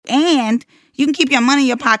And you can keep your money in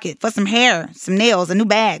your pocket for some hair, some nails, a new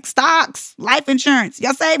bag, stocks, life insurance,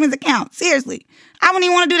 your savings account. Seriously. I wouldn't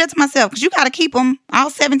even want to do that to myself because you got to keep them, all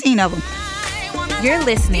 17 of them. You're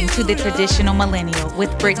listening to The Traditional Millennial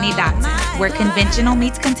with Brittany Dotson, where conventional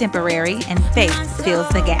meets contemporary and faith fills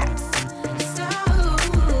the gaps.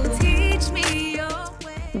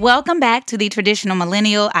 Welcome back to The Traditional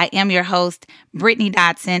Millennial. I am your host, Brittany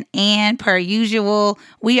Dotson, and per usual,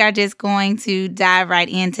 we are just going to dive right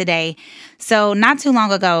in today. So not too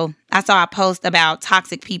long ago, I saw a post about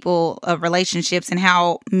toxic people of relationships and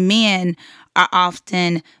how men are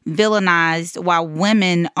often villainized while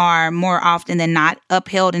women are more often than not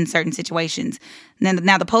upheld in certain situations.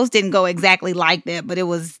 Now, the post didn't go exactly like that, but it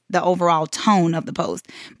was the overall tone of the post.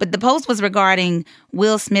 But the post was regarding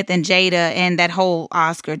Will Smith and Jada and that whole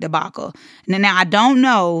Oscar debacle. Now, I don't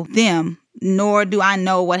know them, nor do I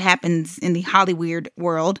know what happens in the Hollywood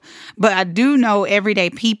world, but I do know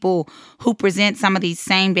everyday people who present some of these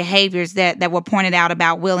same behaviors that were pointed out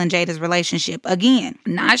about Will and Jada's relationship. Again,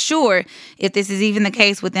 not sure if this is even the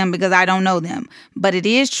case with them because I don't know them, but it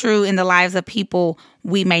is true in the lives of people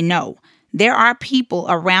we may know. There are people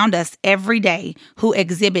around us every day who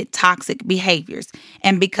exhibit toxic behaviors.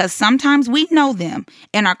 And because sometimes we know them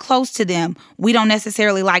and are close to them, we don't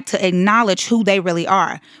necessarily like to acknowledge who they really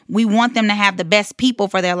are. We want them to have the best people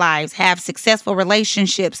for their lives, have successful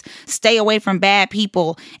relationships, stay away from bad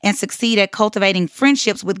people, and succeed at cultivating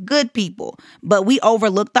friendships with good people. But we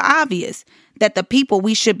overlook the obvious, that the people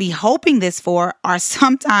we should be hoping this for are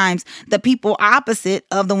sometimes the people opposite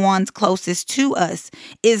of the ones closest to us.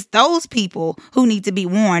 It's those people who need to be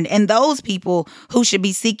warned and those people who should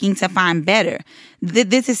be seeking to find better.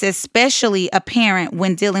 This is especially apparent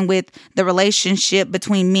when dealing with the relationship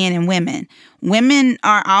between men and women. Women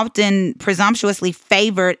are often presumptuously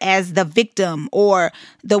favored as the victim or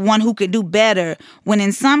the one who could do better, when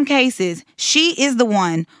in some cases, she is the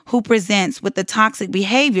one who presents with the toxic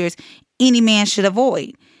behaviors any man should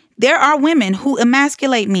avoid. There are women who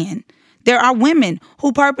emasculate men. There are women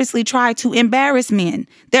who purposely try to embarrass men.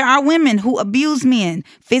 There are women who abuse men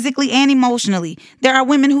physically and emotionally. There are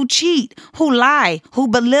women who cheat, who lie, who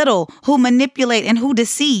belittle, who manipulate, and who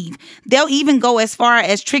deceive. They'll even go as far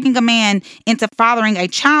as tricking a man into fathering a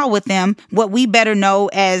child with them, what we better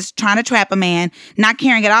know as trying to trap a man, not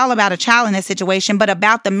caring at all about a child in this situation, but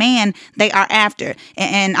about the man they are after.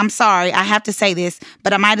 And I'm sorry, I have to say this,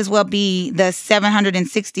 but I might as well be the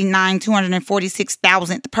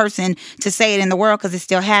 246,000th person to say it in the world because it's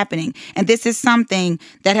still happening. And this is something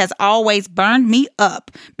that has always burned me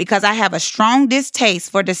up because I have a strong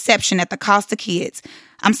distaste for deception at the cost of kids.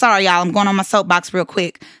 I'm sorry, y'all. I'm going on my soapbox real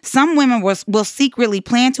quick. Some women will secretly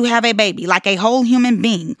plan to have a baby, like a whole human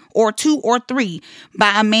being, or 2 or 3,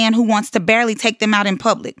 by a man who wants to barely take them out in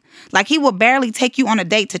public. Like he will barely take you on a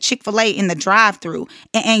date to Chick-fil-A in the drive-thru,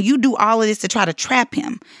 and you do all of this to try to trap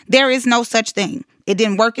him. There is no such thing. It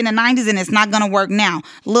didn't work in the 90s and it's not going to work now.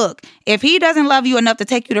 Look, if he doesn't love you enough to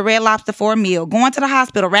take you to Red Lobster for a meal, going to the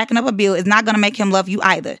hospital, racking up a bill is not going to make him love you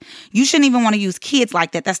either. You shouldn't even want to use kids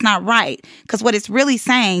like that. That's not right. Because what it's really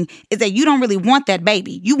saying is that you don't really want that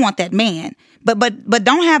baby. You want that man. But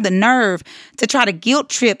don't have the nerve to try to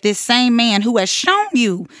guilt trip this same man who has shown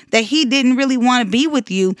you that he didn't really want to be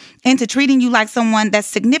with you into treating you like someone that's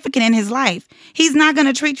significant in his life. He's not going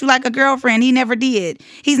to treat you like a girlfriend. He never did.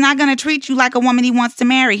 He's not going to treat you like a woman he wants to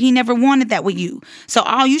marry. He never wanted that with you. So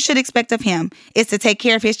all you should expect of him is to take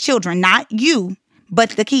care of his children, not you,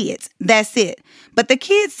 but the kids. That's it. But the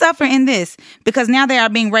kids suffer in this because now they are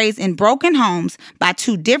being raised in broken homes by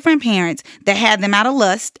 2 different parents that had them out of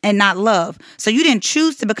lust and not love. So you didn't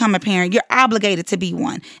choose to become a parent. You're obligated to be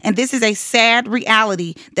one. And this is a sad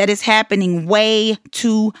reality that is happening way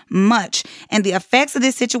too much. And the effects of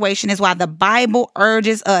this situation is why the Bible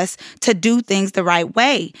urges us to do things the right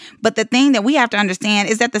way. But the thing that we have to understand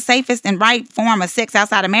is that the safest and right form of sex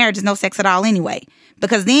outside of marriage is no sex at all anyway.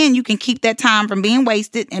 Because then you can keep that time from being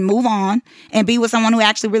wasted and move on and be with someone who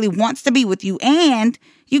actually really wants to be with you. And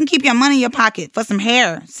you can keep your money in your pocket for some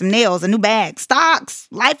hair, some nails, a new bag, stocks,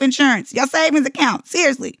 life insurance, your savings account.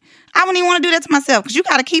 Seriously. I wouldn't even want to do that to myself because you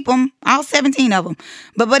got to keep them, all 17 of them.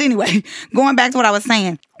 But anyway, going back to what I was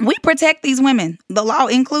saying, we protect these women, the law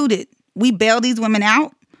included. We bail these women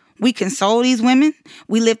out. We console these women.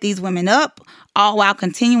 We lift these women up, all while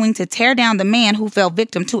continuing to tear down the man who fell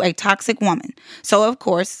victim to a toxic woman. So, of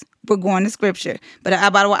course, we're going to scripture. But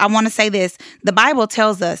I want to say this. The Bible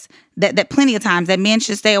tells us that plenty of times that men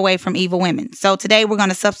should stay away from evil women. So today we're going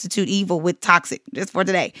to substitute evil with toxic just for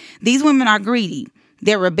today. These women are greedy.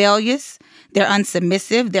 They're rebellious, they're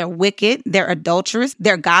unsubmissive, they're wicked, they're adulterous,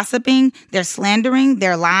 they're gossiping, they're slandering,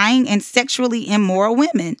 they're lying, and sexually immoral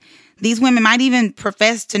women. These women might even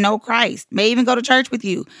profess to know Christ, may even go to church with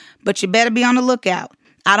you, but you better be on the lookout.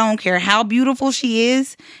 I don't care how beautiful she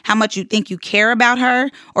is, how much you think you care about her,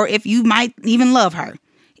 or if you might even love her.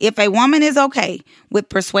 If a woman is okay with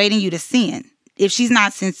persuading you to sin, if she's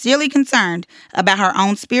not sincerely concerned about her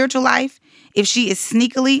own spiritual life, if she is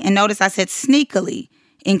sneakily, and notice I said sneakily,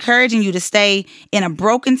 encouraging you to stay in a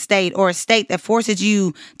broken state or a state that forces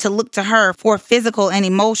you to look to her for physical and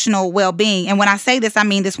emotional well-being. And when I say this, I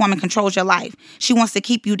mean this woman controls your life. She wants to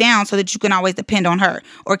keep you down so that you can always depend on her,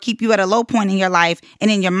 or keep you at a low point in your life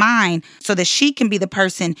and in your mind so that she can be the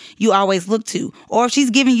person you always look to. Or if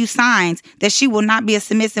she's giving you signs that she will not be a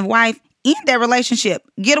submissive wife, end that relationship.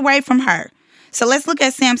 Get away from her. So let's look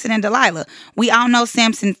at Samson and Delilah. We all know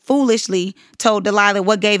Samson foolishly told Delilah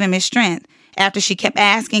what gave him his strength after she kept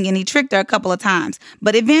asking, and he tricked her a couple of times.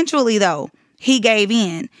 But eventually, though, he gave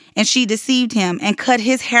in, and she deceived him and cut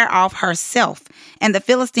his hair off herself. And the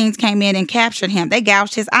Philistines came in and captured him. They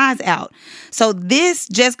gouged his eyes out. So this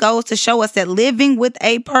just goes to show us that living with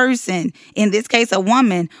a person, in this case, a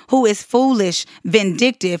woman who is foolish,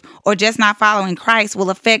 vindictive, or just not following Christ, will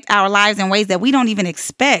affect our lives in ways that we don't even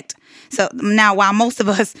expect. So now, while most of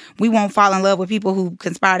us, we won't fall in love with people who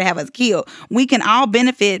conspire to have us killed, we can all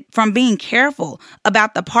benefit from being careful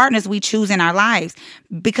about the partners we choose in our lives.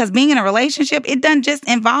 Because being in a relationship, it doesn't just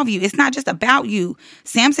involve you. It's not just about you.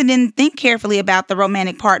 Samson didn't think carefully about the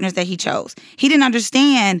romantic partners that he chose. He didn't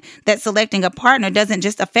understand that selecting a partner doesn't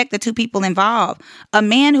just affect the two people involved. A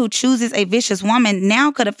man who chooses a vicious woman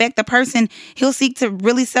now could affect the person he'll seek to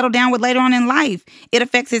really settle down with later on in life. It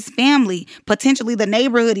affects his family, potentially the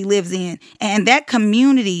neighborhood he lives in, and that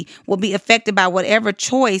community will be affected by whatever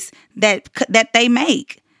choice that they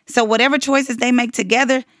make. So whatever choices they make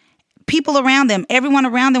together, people around them, everyone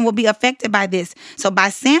around them will be affected by this. So by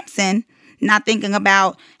Samson not thinking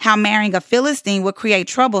about how marrying a Philistine would create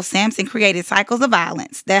trouble, Samson created cycles of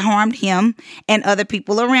violence that harmed him and other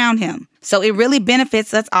people around him. So it really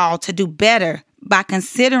benefits us all to do better by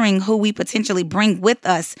considering who we potentially bring with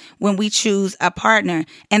us when we choose a partner,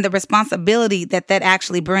 and the responsibility that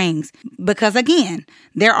actually brings. Because again,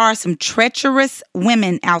 there are some treacherous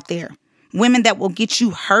women out there. Women that will get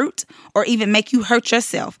you hurt or even make you hurt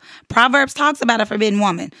yourself. Proverbs talks about a forbidden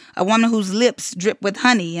woman, a woman whose lips drip with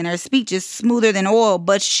honey and her speech is smoother than oil,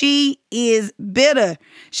 but she is bitter.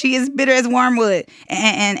 She is bitter as wormwood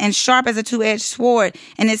and sharp as a two-edged sword.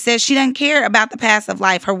 And it says she doesn't care about the past of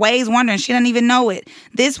life. Her ways wander and she doesn't even know it.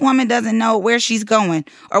 This woman doesn't know where she's going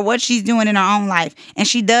or what she's doing in her own life. And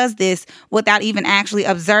she does this without even actually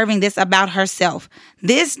observing this about herself.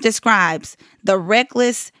 This describes the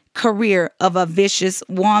reckless career of a vicious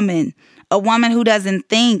woman, a woman who doesn't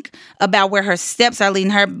think about where her steps are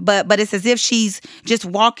leading her, but it's as if she's just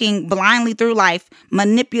walking blindly through life,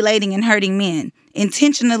 manipulating and hurting men,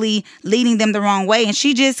 intentionally leading them the wrong way. And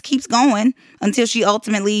she just keeps going until she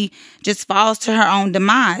ultimately just falls to her own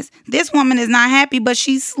demise. This woman is not happy, but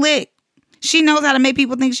she's slick. She knows how to make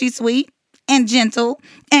people think she's sweet and gentle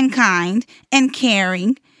and kind and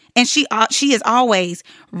caring. And she is always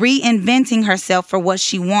reinventing herself for what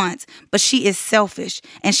she wants, but she is selfish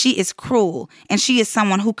and she is cruel and she is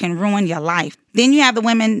someone who can ruin your life. Then you have the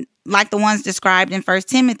women like the ones described in 1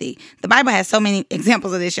 Timothy. The Bible has so many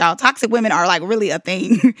examples of this, y'all. Toxic women are like really a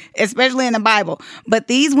thing, especially in the Bible. But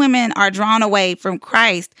these women are drawn away from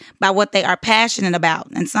Christ by what they are passionate about.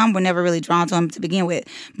 And some were never really drawn to him to begin with.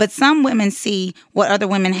 But some women see what other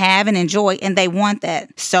women have and enjoy, and they want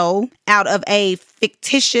that. So out of a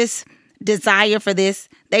fictitious desire for this,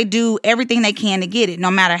 they do everything they can to get it,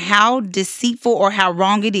 no matter how deceitful or how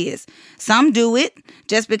wrong it is. Some do it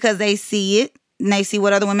just because they see it, and they see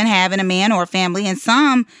what other women have in a man or a family. And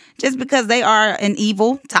some just because they are an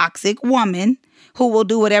evil, toxic woman who will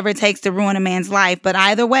do whatever it takes to ruin a man's life. But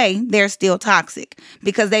either way, they're still toxic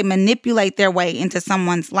because they manipulate their way into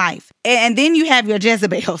someone's life. And then you have your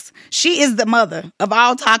Jezebels. She is the mother of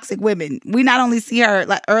all toxic women. We not only see her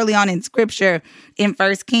like early on in scripture in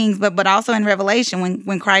 1 Kings, but also in Revelation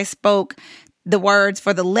when Christ spoke the words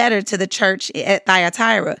for the letter to the church at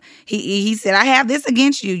Thyatira. He said, I have this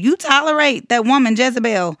against you. You tolerate that woman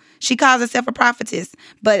Jezebel. She calls herself a prophetess.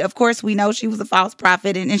 But of course, we know she was a false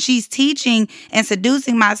prophet. And she's teaching and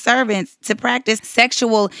seducing my servants to practice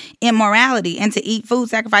sexual immorality and to eat food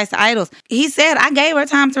sacrificed to idols. He said, I gave her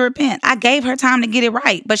time to repent. I gave her time to get it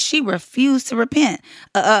right. But she refused to repent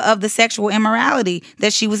of the sexual immorality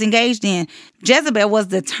that she was engaged in. Jezebel was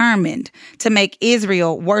determined to make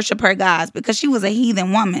Israel worship her gods because she was a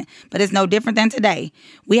heathen woman. But it's no different than today.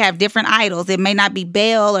 We have different idols. It may not be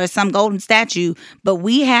Baal or some golden statue, but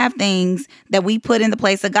we have things that we put in the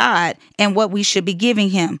place of God and what we should be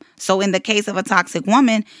giving him. So in the case of a toxic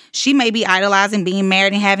woman, she may be idolizing being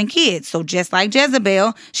married and having kids. So just like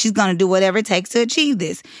Jezebel, she's going to do whatever it takes to achieve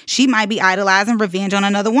this. She might be idolizing revenge on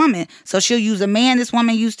another woman. So she'll use a man this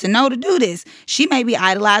woman used to know to do this. She may be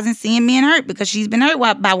idolizing seeing men hurt because she's been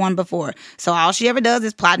hurt by one before. So all she ever does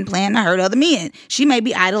is plot and plan to hurt other men. She may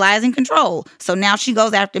be idolizing control. So now she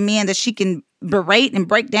goes after men that she can berate and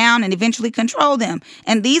break down and eventually control them.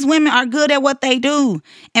 And these women are good at what they do.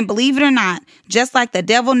 And believe it or not, just like the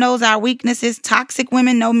devil knows our weaknesses, toxic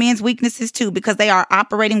women know men's weaknesses too, because they are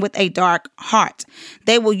operating with a dark heart.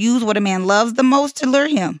 They will use what a man loves the most to lure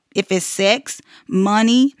him. If it's sex,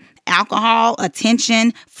 money, alcohol,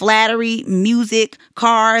 attention, flattery, music,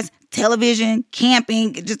 cars, television,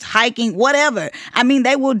 camping, just hiking, whatever. I mean,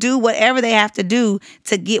 they will do whatever they have to do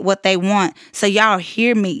to get what they want. So y'all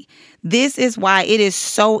hear me. This is why it is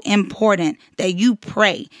so important that you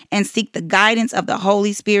pray and seek the guidance of the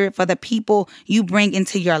Holy Spirit for the people you bring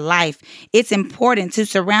into your life. It's important to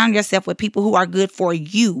surround yourself with people who are good for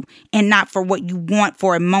you and not for what you want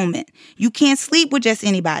for a moment. You can't sleep with just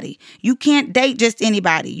anybody. You can't date just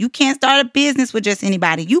anybody. You can't start a business with just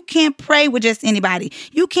anybody. You can't pray with just anybody.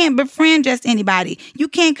 You can't befriend just anybody. You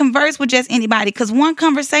can't converse with just anybody because one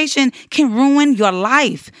conversation can ruin your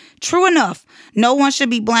life. True enough. No one should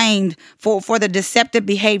be blamed for the deceptive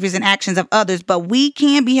behaviors and actions of others, but we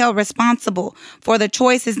can be held responsible for the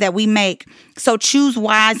choices that we make. So choose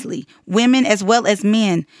wisely, women as well as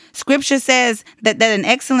men. Scripture says that an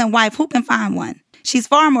excellent wife, who can find one? She's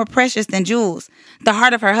far more precious than jewels. The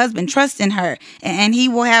heart of her husband trusts in her, and he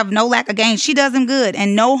will have no lack of gain. She does him good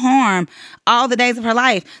and no harm all the days of her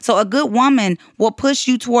life. So a good woman will push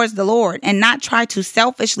you towards the Lord and not try to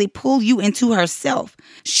selfishly pull you into herself.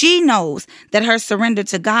 She knows that her surrender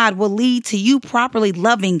to God will lead to you properly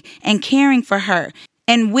loving and caring for her.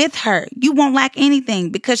 And with her, you won't lack anything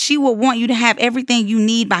because she will want you to have everything you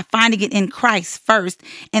need by finding it in Christ first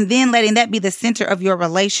and then letting that be the center of your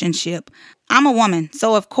relationship. I'm a woman,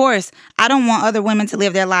 so of course, I don't want other women to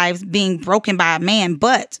live their lives being broken by a man,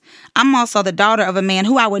 but I'm also the daughter of a man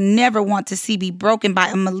who I would never want to see be broken by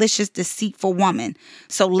a malicious, deceitful woman.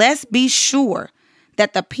 So let's be sure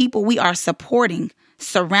that the people we are supporting,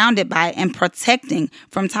 surrounded by, and protecting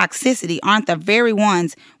from toxicity aren't the very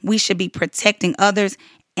ones we should be protecting others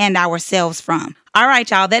and ourselves from. All right,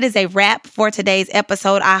 y'all, that is a wrap for today's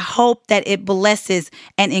episode. I hope that it blesses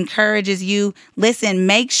and encourages you. Listen,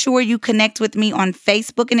 make sure you connect with me on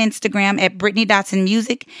Facebook and Instagram at Brittany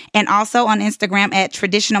Music and also on Instagram at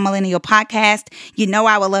Traditional Millennial Podcast. You know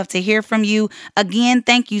I would love to hear from you. Again,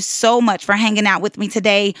 thank you so much for hanging out with me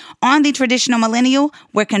today on the Traditional Millennial,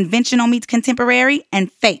 where conventional meets contemporary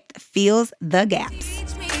and faith fills the gaps.